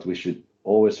action, but we should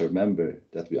always remember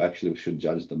that we actually should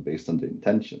judge them based on the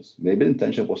intentions. Maybe the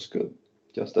intention was good,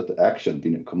 just that the action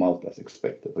didn't come out as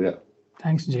expected. Yeah.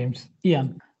 Thanks, James.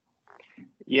 Ian.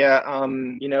 Yeah,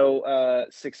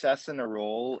 success in a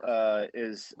role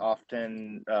is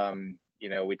often,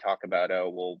 we talk about,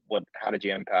 how did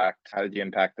you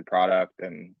impact the product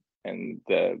and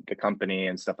the company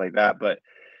and stuff like that. But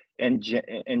in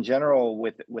general,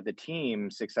 with a team,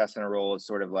 success in a role is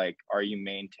sort of like, are you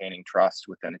maintaining trust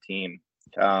within a team,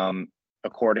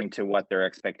 according to what their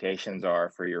expectations are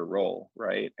for your role,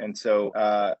 right? And so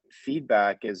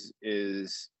feedback is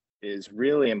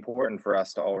really important for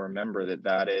us to all remember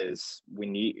that is, we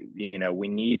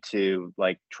need to,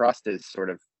 like, trust is sort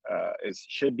of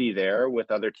should be there with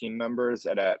other team members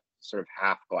at a sort of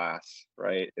half glass,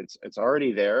 right? It's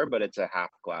already there, but it's a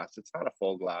half glass. It's not a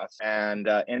full glass, and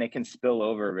it can spill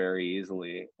over very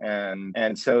easily.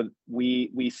 And so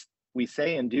we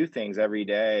say and do things every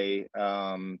day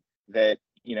that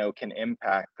can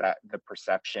impact the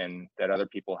perception that other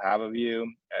people have of you,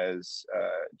 as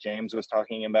James was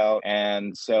talking about.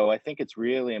 And so I think it's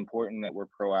really important that we're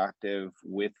proactive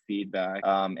with feedback,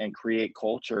 and create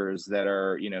cultures that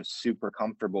are super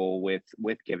comfortable with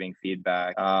giving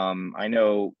feedback. I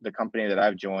know the company that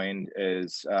I've joined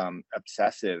is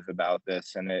obsessive about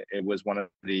this, and it was one of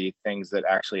the things that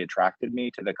actually attracted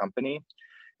me to the company,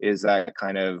 is that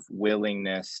kind of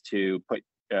willingness to put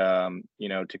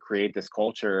to create this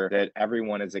culture that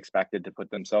everyone is expected to put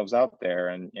themselves out there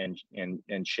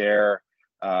and share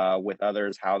with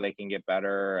others how they can get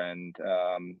better,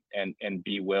 and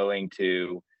be willing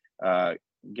to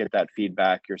get that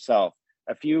feedback yourself.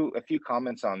 A few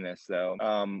comments on this though.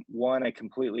 One, I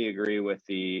completely agree with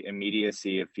the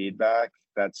immediacy of feedback.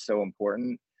 That's so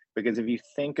important, because if you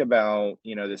think about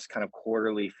this kind of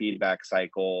quarterly feedback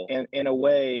cycle, in a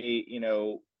way,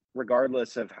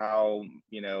 regardless of how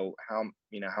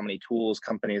many tools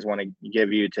companies want to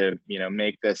give you to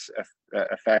make this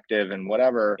effective and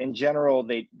whatever, in general,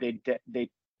 the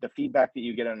feedback that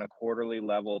you get on a quarterly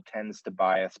level tends to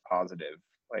bias positive.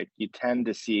 Like, you tend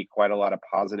to see quite a lot of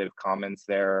positive comments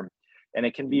there, and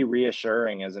it can be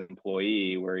reassuring as an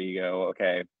employee, where you go,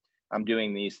 okay, I'm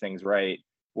doing these things right.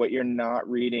 What you're not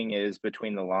reading is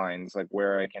between the lines, like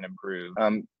where I can improve.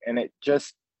 And it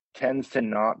just tends to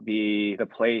not be the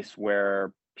place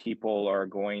where people are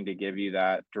going to give you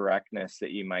that directness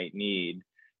that you might need.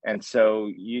 And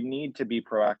so you need to be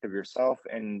proactive yourself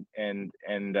and in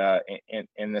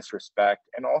this respect,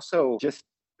 and also just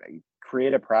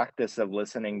create a practice of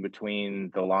listening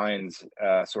between the lines,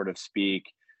 sort of speak,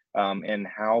 and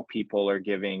how people are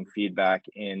giving feedback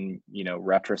in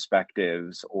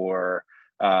retrospectives, or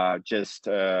just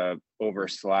over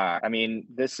Slack. I mean,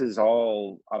 this is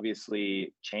all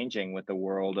obviously changing with the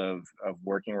world of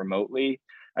working remotely.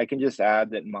 I can just add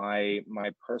that my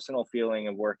personal feeling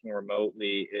of working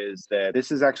remotely is that this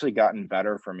has actually gotten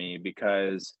better for me,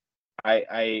 because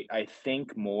I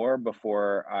think more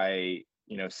before I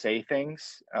say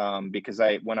things, because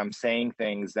when I'm saying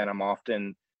things, then I'm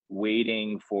often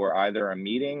waiting for either a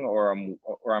meeting or I'm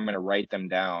going to write them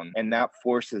down, and that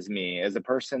forces me, as a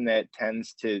person that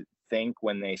tends to think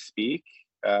when they speak,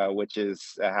 which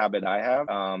is a habit I have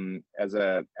as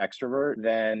an extrovert,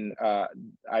 then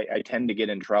I tend to get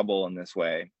in trouble in this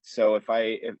way. So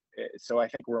I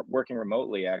think working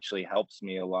remotely actually helps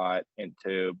me a lot, and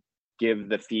to give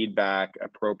the feedback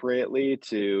appropriately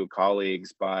to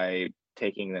colleagues by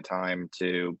taking the time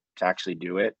to actually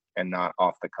do it, and not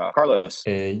off the cuff. Carlos.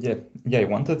 Yeah, I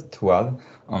wanted to add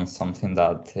on something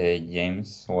that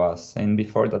James was saying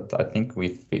before, that I think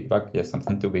with feedback,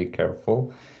 something to be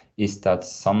careful is that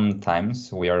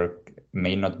sometimes we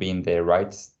may not be in the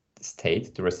right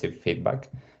state to receive feedback.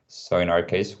 So in our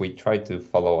case, we try to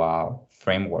follow a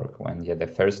framework when the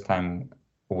first time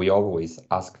we always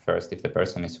ask first if the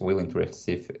person is willing to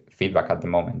receive feedback at the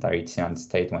moment that it's in a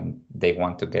state when they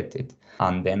want to get it.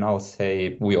 And then I'll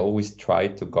say we always try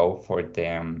to go for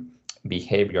the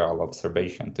behavioral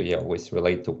observation to always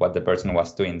relate to what the person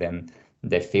was doing, then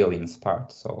the feelings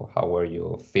part. So how were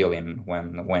you feeling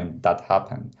when that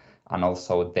happened? And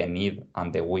also the need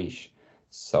and the wish.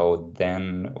 So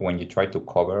then when you try to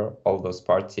cover all those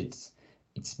parts, it's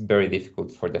very difficult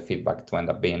for the feedback to end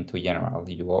up being too general.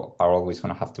 You are always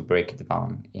going to have to break it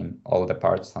down in all the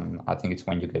parts, and I think it's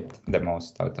when you get the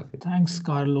most out of it. Thanks,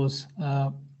 Carlos.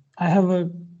 I have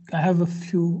a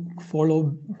few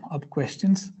follow-up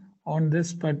questions on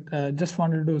this, but just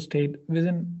wanted to state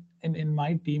in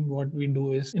my team, what we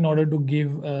do is, in order to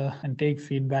give and take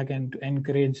feedback and to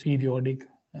encourage periodic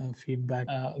feedback,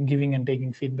 giving and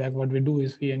taking feedback, what we do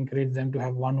is we encourage them to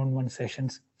have one-on-one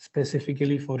sessions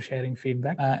specifically for sharing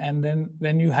feedback. And then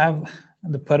when you have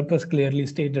the purpose clearly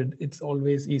stated, it's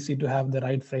always easy to have the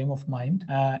right frame of mind.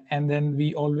 And then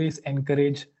we always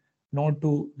encourage not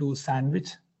to do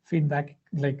sandwich feedback,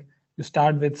 like you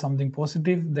start with something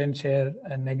positive, then share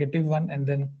a negative one, and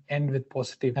then end with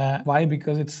positive. Why?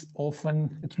 Because it's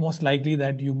most likely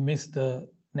that you miss the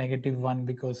negative one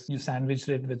because you sandwiched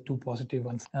it with two positive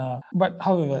ones. But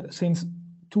however, since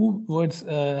two words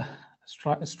was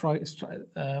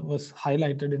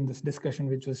highlighted in this discussion,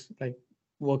 which was like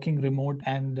working remote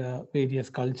and various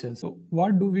cultures. So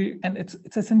what do we, and it's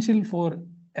essential for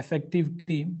effective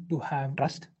team to have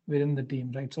trust within the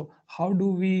team, right? So how do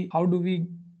we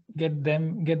get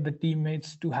the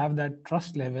teammates to have that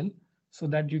trust level so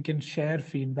that you can share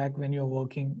feedback when you're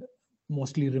working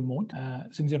mostly remote,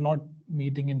 since you're not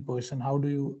meeting in person? How do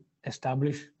you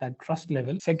establish that trust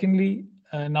level? Secondly,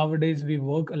 nowadays we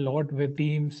work a lot with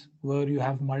teams where you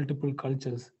have multiple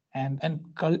cultures, and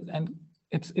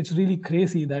it's really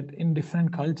crazy that in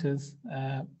different cultures,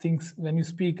 things, when you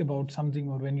speak about something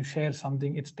or when you share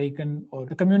something, it's taken, or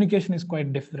the communication is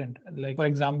quite different. Like, for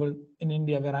example, in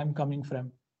India, where I'm coming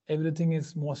from, everything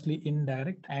is mostly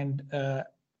indirect, and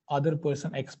other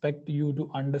person expect you to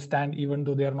understand even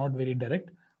though they are not very direct,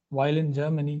 while in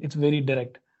Germany it's very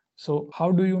direct. So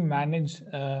how do you manage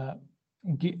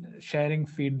sharing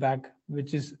feedback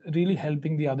which is really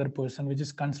helping the other person, which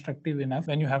is constructive enough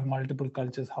when you have multiple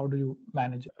cultures? How do you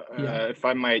manage it? If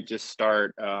I might just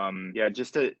start, on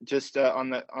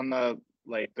the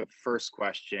like the first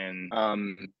question,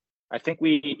 I think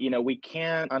we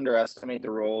can't underestimate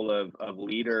the role of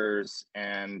leaders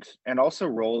and also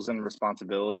roles and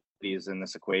responsibilities in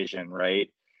this equation, right?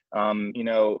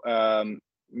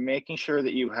 Making sure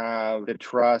that you have the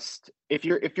trust. If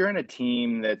you're in a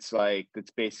team that's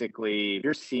basically, if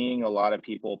you're seeing a lot of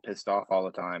people pissed off all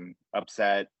the time,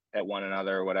 upset at one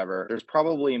another or whatever, there's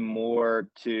probably more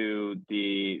to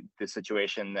the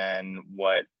situation than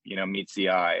what meets the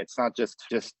eye. It's not just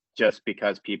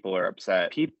because people are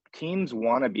upset. Teams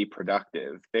want to be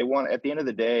productive. They want, at the end of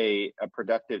the day, a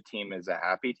productive team is a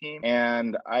happy team.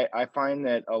 And I find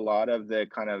that a lot of the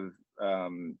kind of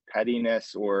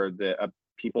pettiness, or the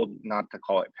people, not to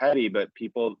call it petty, but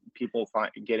people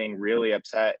find getting really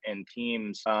upset in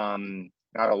teams.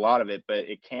 Not a lot of it, but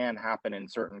it can happen in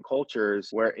certain cultures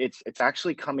where it's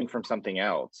actually coming from something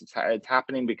else. It's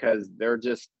happening because they're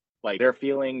just they're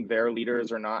feeling their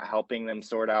leaders are not helping them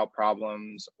sort out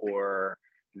problems, or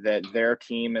that their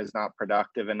team is not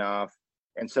productive enough.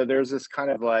 And so there's this kind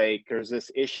of there's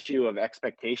this issue of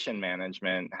expectation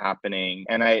management happening.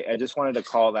 And I just wanted to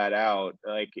call that out.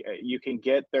 You can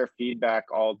get their feedback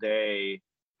all day,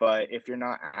 but if you're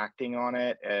not acting on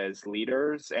it as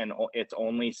leaders, and it's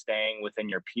only staying within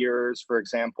your peers, for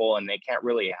example, and they can't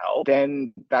really help,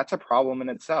 then that's a problem in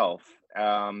itself.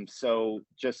 So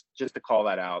just to call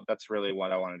that out, that's really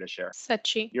what I wanted to share.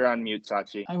 Sachi. You're on mute,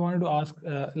 Sachi. I wanted to ask,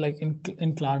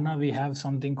 in Klarna, we have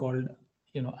something called,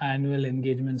 annual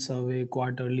engagement survey,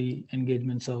 quarterly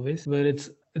engagement surveys, where it's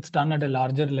done at a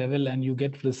larger level, and you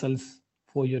get results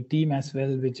for your team as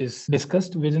well, which is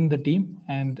discussed within the team.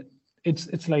 And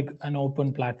it's like an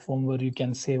open platform where you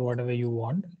can say whatever you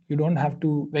want. You don't have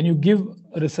to, when you give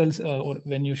results or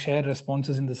when you share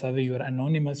responses in the survey, you are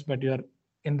anonymous, but you are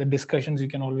in the discussions, you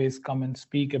can always come and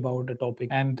speak about a topic.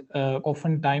 And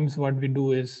oftentimes what we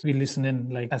do is we listen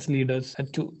in, as leaders,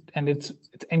 and it's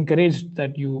encouraged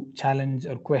that you challenge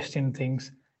or question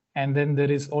things. And then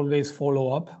there is always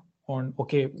follow up on,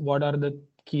 okay, what are the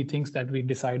key things that we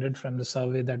decided from the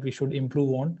survey that we should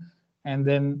improve on? And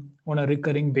then on a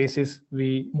recurring basis,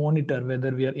 we monitor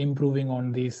whether we are improving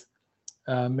on these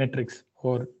metrics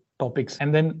or topics, and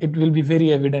then it will be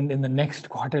very evident in the next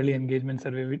quarterly engagement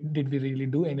survey, did we really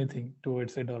do anything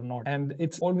towards it or not? And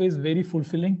it's always very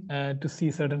fulfilling to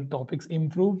see certain topics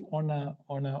improve on a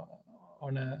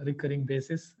recurring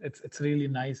basis. It's really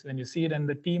nice when you see it, and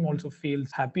the team also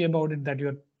feels happy about it, that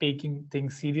you're taking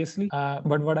things seriously.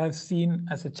 But what I've seen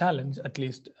as a challenge, at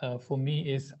least for me,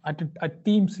 is at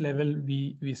teams level,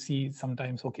 we see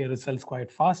sometimes, okay, results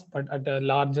quite fast, but at a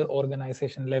larger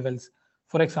organization levels,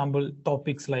 for example,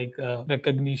 topics like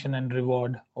recognition and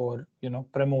reward, or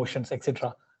promotions,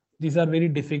 etc. These are very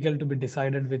difficult to be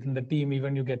decided within the team,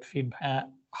 even you get feedback.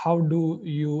 How do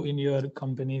you in your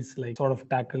companies sort of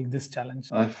tackle this challenge?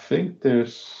 I think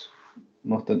there's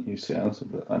not an easy answer,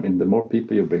 but I mean, the more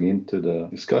people you bring into the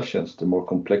discussions, the more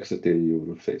complexity you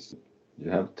will face. You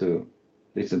have to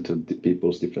listen to the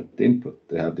people's different input.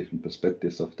 They have different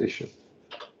perspectives of the issue.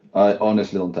 I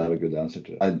honestly don't have a good answer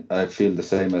to it. I feel the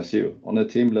same as you. On a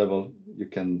team level, you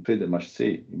can pretty much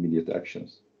see immediate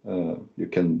actions. You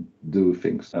can do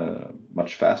things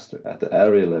much faster. At the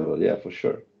area level, yeah, for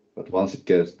sure. But once it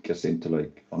gets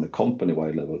into on a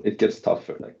company-wide level, it gets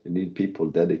tougher. You need people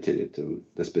dedicated to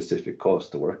the specific cause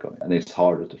to work on it, and it's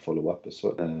harder to follow up as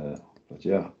well. But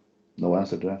yeah, no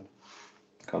answer to that.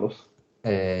 Carlos?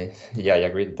 Yeah, I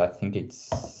agree that I think it's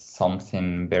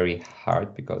something very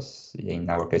hard, because in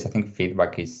our case, I think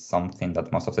feedback is something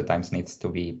that most of the times needs to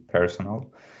be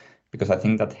personal, because I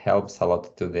think that helps a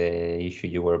lot to the issue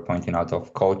you were pointing out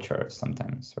of culture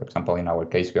sometimes. For example, in our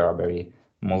case, we are a very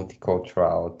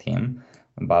multicultural team,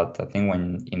 but I think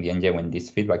in the end, when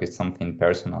this feedback is something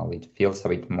personal, it feels a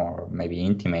bit more maybe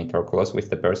intimate or close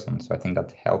with the person. So I think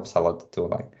that helps a lot to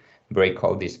break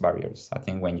all these barriers. I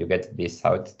think when you get this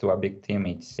out to a big team,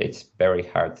 it's very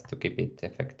hard to keep it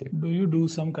effective. Do you do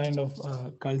some kind of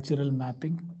cultural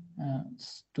mapping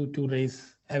to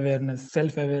raise awareness,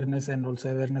 self-awareness, and also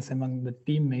awareness among the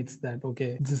teammates that,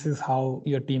 okay, this is how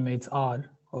your teammates are,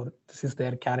 or this is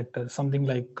their character? Something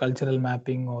like cultural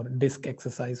mapping or DISC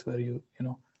exercise, where you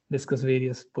discuss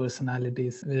various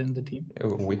personalities within the team.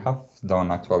 We have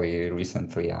done actually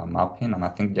recently a mapping, and I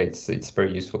think that it's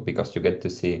very useful, because you get to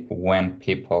see when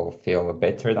people feel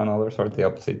better than others or the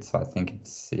opposite. So I think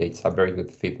it's a very good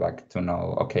feedback to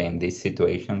know, okay, in these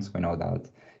situations, we know that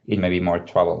it may be more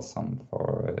troublesome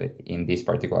for in these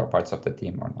particular parts of the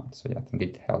team or not. So yeah, I think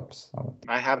it helps a lot.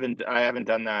 I haven't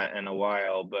done that in a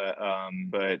while, but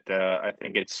I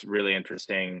think it's really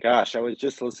interesting. Gosh, I was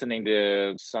just listening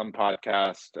to some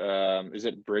podcast. Is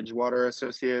it Bridgewater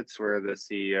Associates, where the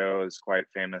CEO is quite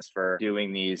famous for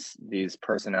doing these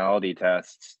personality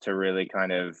tests to really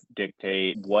kind of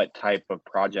dictate what type of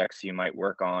projects you might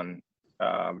work on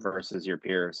versus your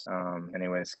peers.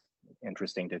 Anyways,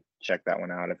 interesting to check that one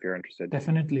out if you're interested.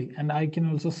 Definitely. And I can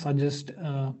also suggest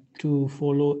to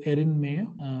follow Erin Mayer.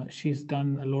 She's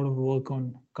done a lot of work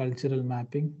on cultural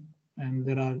mapping, and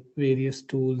there are various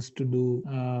tools to do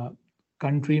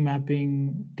country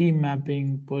mapping, team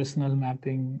mapping, personal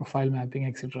mapping, profile mapping,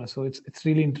 etc. So it's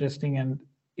really interesting, and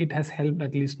it has helped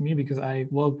at least me, because I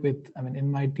work with,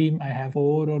 in my team, I have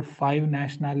 4 or 5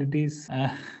 nationalities.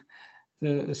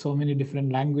 So many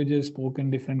different languages spoken,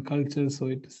 different cultures. So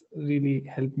it's really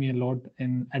helped me a lot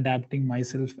in adapting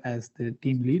myself as the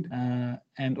team lead,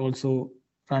 and also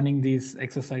running these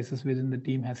exercises within the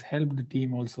team has helped the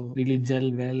team also really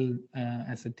gel well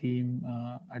as a team,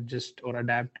 adjust or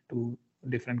adapt to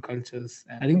different cultures.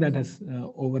 And I think that has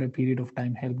over a period of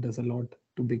time helped us a lot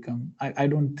to become, I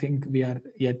don't think we are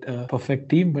yet a perfect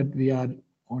team, but we are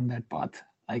on that path.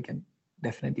 I can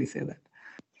definitely say that.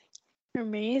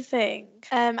 Amazing.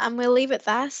 And we'll leave it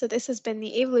there. So this has been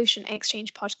the Evolution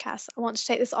Exchange podcast. I want to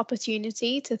take this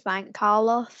opportunity to thank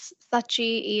Carlos,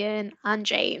 Sachi, Ian, and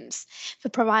James for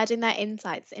providing their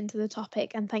insights into the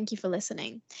topic, and thank you for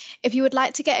listening. If you would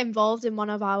like to get involved in one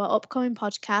of our upcoming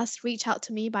podcasts, reach out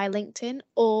to me by LinkedIn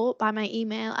or by my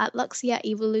email at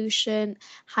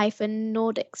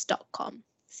luxia@evolution-nordics.com.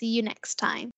 See you next time.